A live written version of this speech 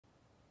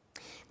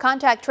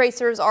Contact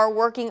tracers are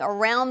working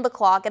around the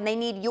clock and they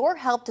need your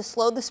help to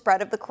slow the spread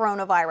of the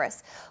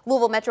coronavirus.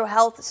 Louisville Metro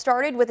Health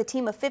started with a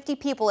team of 50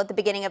 people at the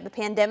beginning of the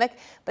pandemic,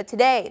 but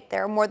today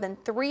there are more than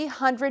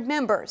 300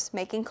 members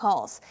making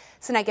calls.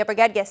 Sinaika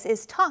Brigadges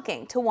is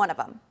talking to one of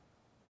them.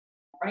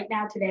 Right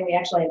now, today, we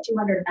actually have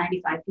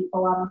 295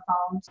 people on the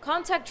phone.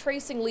 Contact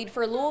tracing lead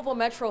for Louisville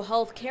Metro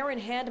Health, Karen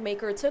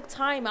Handmaker, took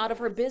time out of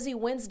her busy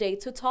Wednesday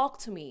to talk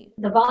to me.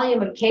 The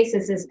volume of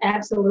cases is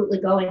absolutely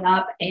going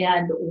up,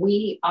 and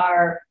we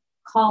are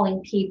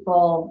calling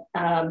people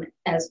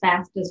as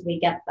fast as we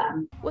get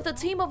them. With a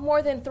team of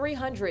more than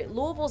 300,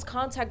 Louisville's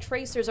contact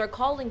tracers are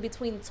calling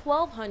between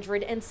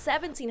 1,200 and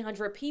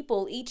 1,700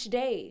 people each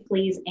day.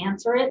 Please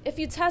answer it. If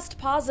you test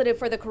positive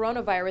for the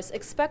coronavirus,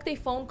 expect a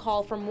phone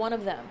call from one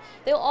of them.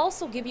 They'll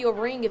also give you a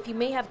ring if you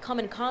may have come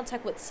in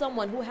contact with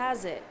someone who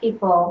has it.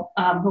 People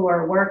who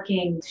are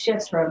working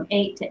shifts from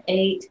 8 to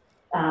 8.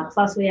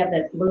 Plus, we have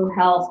the Blue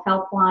Health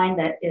helpline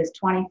that is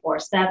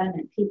 24/7,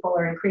 and people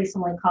are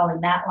increasingly calling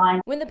that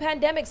line. When the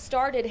pandemic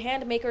started,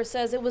 Handmaker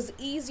says it was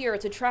easier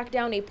to track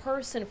down a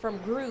person from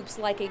groups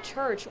like a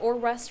church or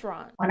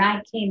restaurant. When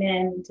I came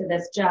into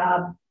this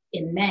job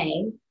in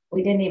May,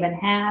 we didn't even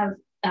have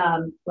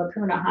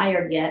Lacuna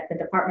hired yet. The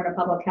Department of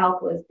Public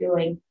Health was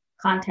doing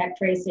contact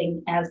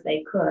tracing as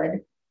they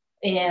could.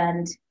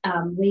 And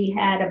we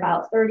had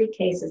about 30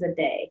 cases a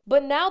day.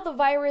 But now the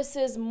virus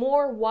is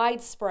more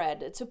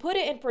widespread. To put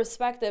it in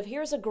perspective,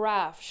 here's a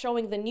graph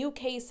showing the new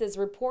cases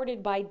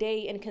reported by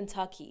day in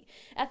Kentucky.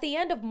 At the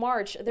end of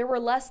March, there were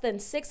less than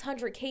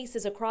 600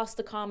 cases across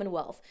the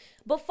Commonwealth.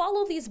 But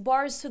follow these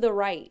bars to the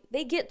right.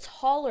 They get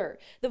taller.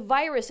 The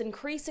virus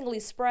increasingly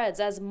spreads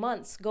as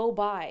months go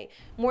by.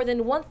 More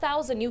than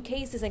 1,000 new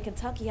cases in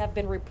Kentucky have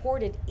been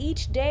reported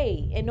each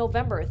day in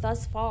November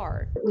thus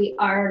far. We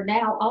are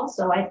now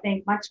also, I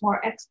think, much more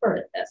expert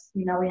at this.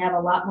 You know, we have a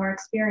lot more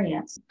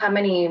experience. How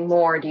many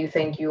more do you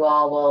think you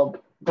all will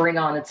bring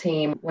on the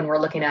team when we're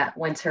looking at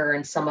winter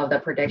and some of the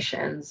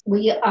predictions?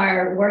 We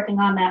are working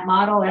on that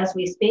model as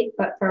we speak,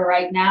 but for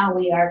right now,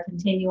 we are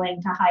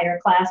continuing to hire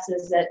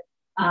classes that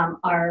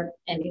are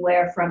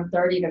anywhere from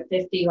 30 to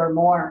 50 or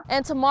more.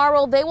 And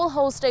tomorrow they will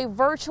host a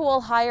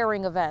virtual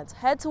hiring event.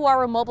 Head to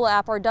our mobile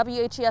app or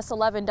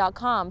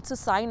WHES11.com to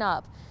sign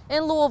up.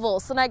 In Louisville,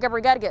 Sinaika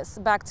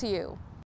Brigadges, back to you.